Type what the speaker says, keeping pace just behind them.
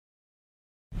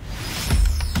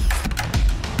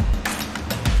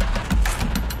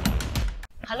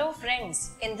Hello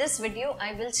friends, in this video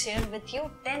I will share with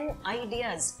you 10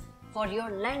 ideas for your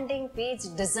landing page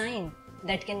design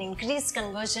that can increase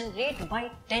conversion rate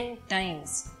by 10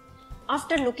 times.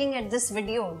 After looking at this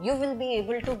video, you will be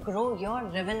able to grow your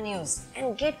revenues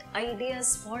and get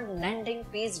ideas for landing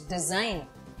page design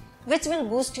which will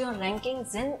boost your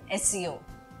rankings in SEO.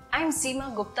 I am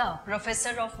Seema Gupta,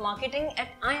 Professor of Marketing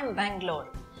at IIM Bangalore.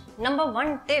 Number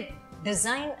 1 tip,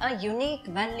 design a unique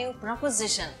value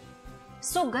proposition.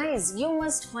 So guys, you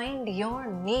must find your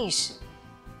niche.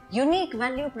 Unique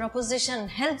value proposition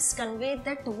helps convey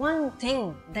that one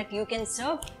thing that you can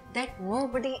serve that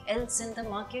nobody else in the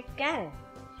market can.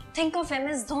 Think of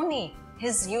MS Dhoni.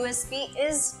 His USP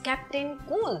is Captain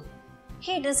Cool.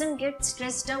 He doesn't get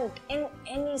stressed out in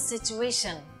any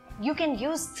situation. You can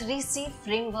use 3C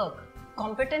framework,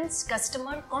 competence,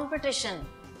 customer, competition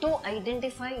to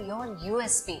identify your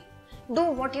USP. Do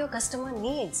what your customer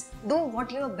needs. Do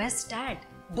what you're best at.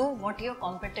 Do what your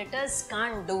competitors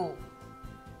can't do.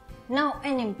 Now,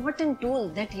 an important tool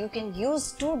that you can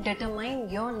use to determine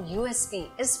your USP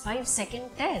is 5-second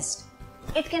test.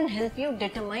 It can help you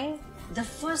determine the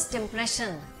first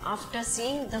impression after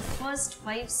seeing the first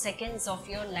 5 seconds of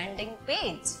your landing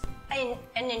page.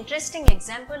 An interesting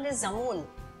example is Amul.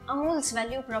 Amul's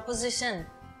value proposition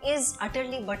is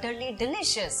utterly butterly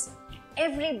delicious.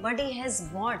 Everybody has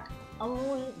bought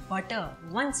Amul butter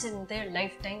once in their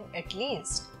lifetime at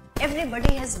least.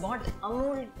 Everybody has bought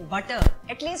Amul butter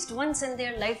at least once in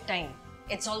their lifetime.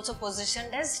 It's also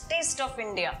positioned as Taste of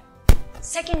India.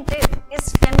 Second tip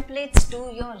is templates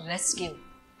to your rescue.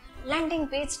 Landing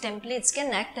page templates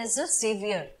can act as a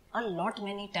savior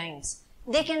many times.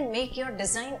 They can make your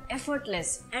design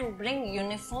effortless and bring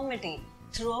uniformity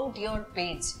throughout your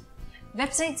page.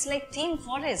 Websites like Theme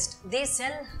Forest, they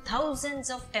sell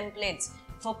thousands of templates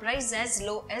for price as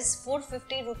low as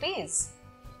 450 rupees.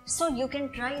 So you can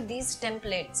try these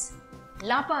templates.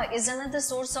 Lapa is another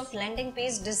source of landing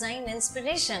page design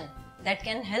inspiration that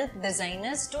can help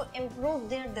designers to improve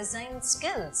their design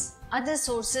skills. Other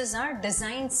sources are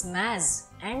Designs Maz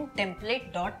and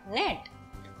template.net.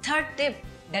 Third tip,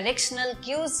 directional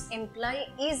cues imply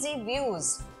easy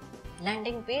views.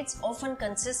 Landing pages often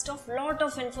consist of lot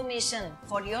of information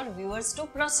for your viewers to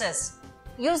process.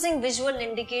 Using visual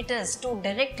indicators to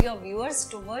direct your viewers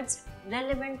towards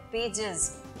relevant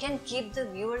pages can keep the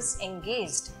viewers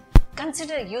engaged.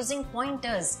 Consider using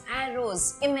pointers,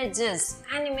 arrows, images,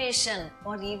 animation,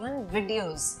 or even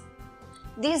videos.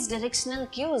 These directional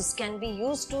cues can be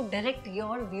used to direct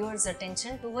your viewers'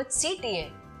 attention towards CTA.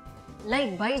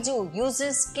 Like Baiju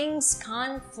uses King's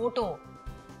Khan photo,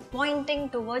 pointing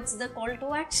towards the call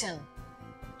to action.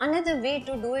 Another way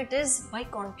to do it is by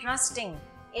contrasting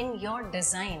in your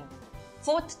design.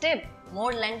 Fourth tip,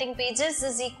 more landing pages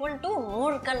is equal to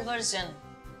more conversion.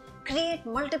 Create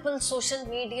multiple social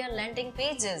media landing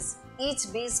pages,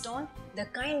 each based on the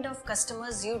kind of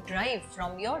customers you drive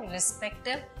from your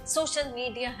respective social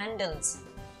media handles.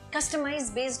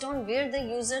 Customize based on where the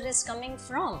user is coming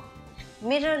from.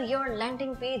 Mirror your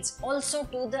landing page also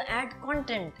to the ad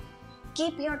content.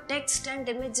 Keep your text and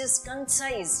images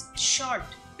concise, short,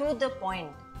 to the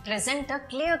point. Present a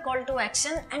clear call to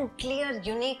action and clear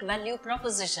unique value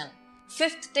proposition.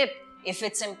 Fifth tip, if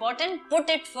it's important,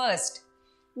 put it first.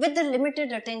 With the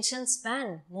limited attention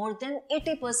span, more than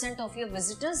 80% of your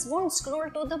visitors won't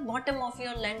scroll to the bottom of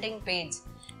your landing page.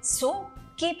 So,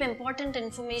 keep important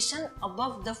information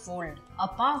above the fold. A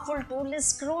powerful tool is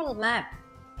Scroll Map.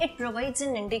 It provides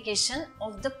an indication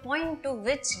of the point to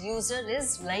which user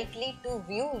is likely to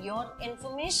view your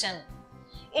information.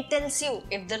 It tells you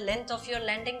if the length of your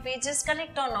landing page is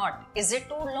correct or not. Is it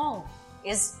too long?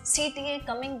 Is CTA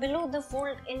coming below the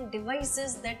fold in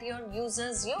devices that your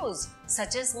users use,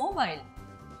 such as mobile?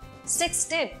 Sixth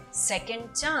tip,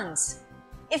 second chance.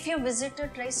 If your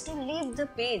visitor tries to leave the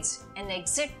page, an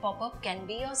exit pop-up can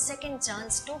be your second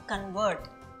chance to convert.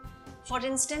 For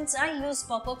instance, I use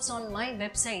pop-ups on my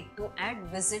website to add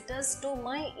visitors to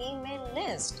my email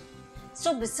list.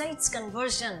 So besides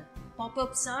conversion,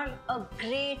 pop-ups are a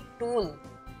great tool.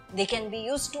 They can be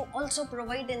used to also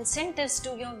provide incentives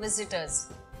to your visitors.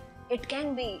 It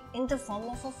can be in the form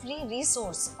of a free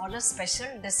resource or a special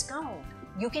discount.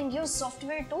 You can use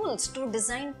software tools to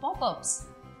design pop-ups.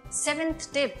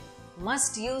 Seventh tip,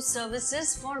 must-use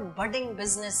services for budding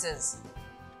businesses.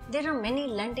 There are many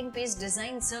landing page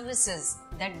design services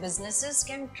that businesses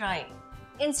can try.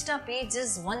 InstaPage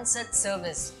is one such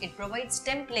service. It provides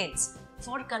templates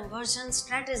for conversion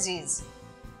strategies.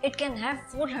 It can have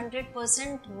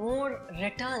 400% more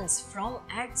returns from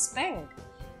ad spend.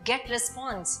 Get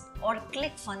Response or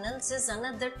ClickFunnels is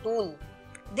another tool.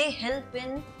 They help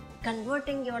in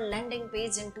converting your landing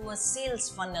page into a sales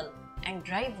funnel and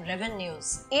drive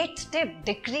revenues. 8th tip,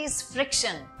 decrease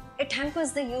friction. It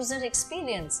hampers the user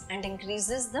experience and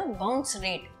increases the bounce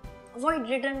rate. Avoid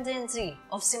redundancy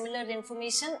of similar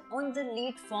information on the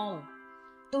lead form.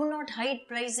 Do not hide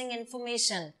pricing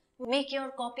information. Make your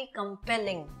copy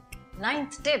compelling.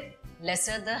 9th tip,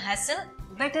 lesser the hassle,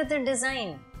 better the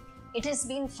design. It has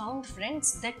been found,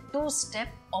 friends, that 2-step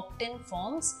opt-in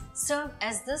forms serve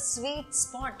as the sweet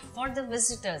spot for the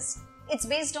visitors. It's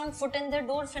based on foot in the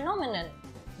door phenomenon,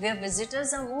 where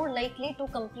visitors are more likely to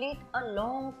complete a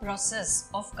long process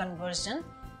of conversion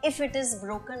if it is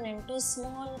broken into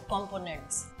small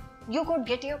components. You could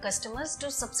get your customers to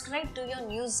subscribe to your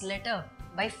newsletter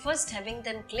by first having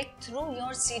them click through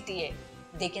your CTA.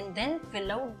 They can then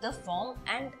fill out the form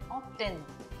and opt in.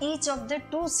 Each of the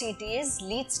 2 CTAs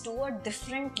leads to a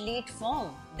different lead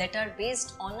form that are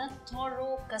based on a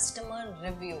thorough customer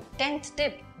review. 10th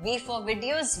tip, V for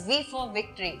videos, V for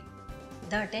victory.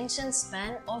 The attention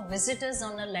span of visitors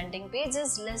on a landing page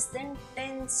is less than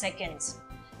 10 seconds.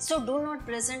 So do not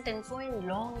present info in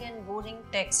long and boring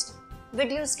text.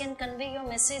 Videos can convey your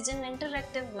message in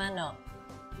interactive manner.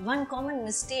 One common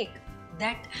mistake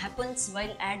that happens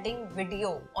while adding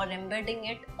video or embedding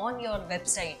it on your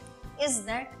website is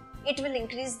that it will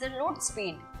increase the load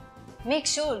speed. Make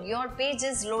sure your page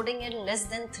is loading in less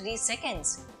than 3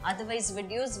 seconds. Otherwise,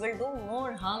 videos will do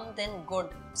more harm than good.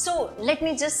 So, let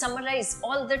me just summarize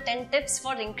all the 10 tips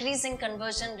for increasing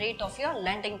conversion rate of your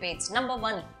landing page. Number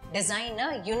 1. Design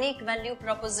a unique value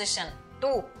proposition.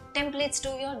 2. Templates to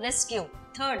your rescue.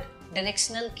 3rd.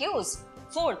 Directional cues.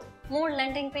 4th. More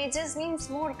landing pages means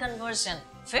more conversion.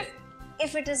 5th.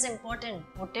 If it is important,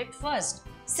 put it first.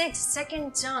 6th.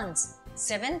 Second chance.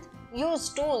 7th. Use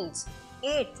tools.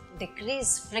 8th.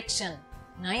 Decrease friction.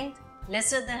 9th.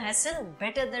 Lesser the hassle,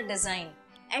 better the design.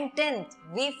 And 10th.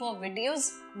 V for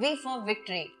videos, V for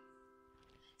victory.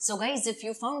 So guys, if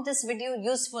you found this video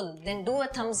useful, then do a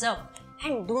thumbs up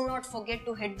and do not forget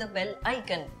to hit the bell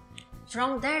icon.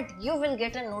 From that, you will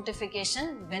get a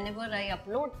notification whenever I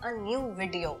upload a new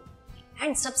video.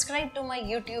 And subscribe to my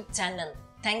YouTube channel.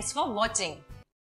 Thanks for watching.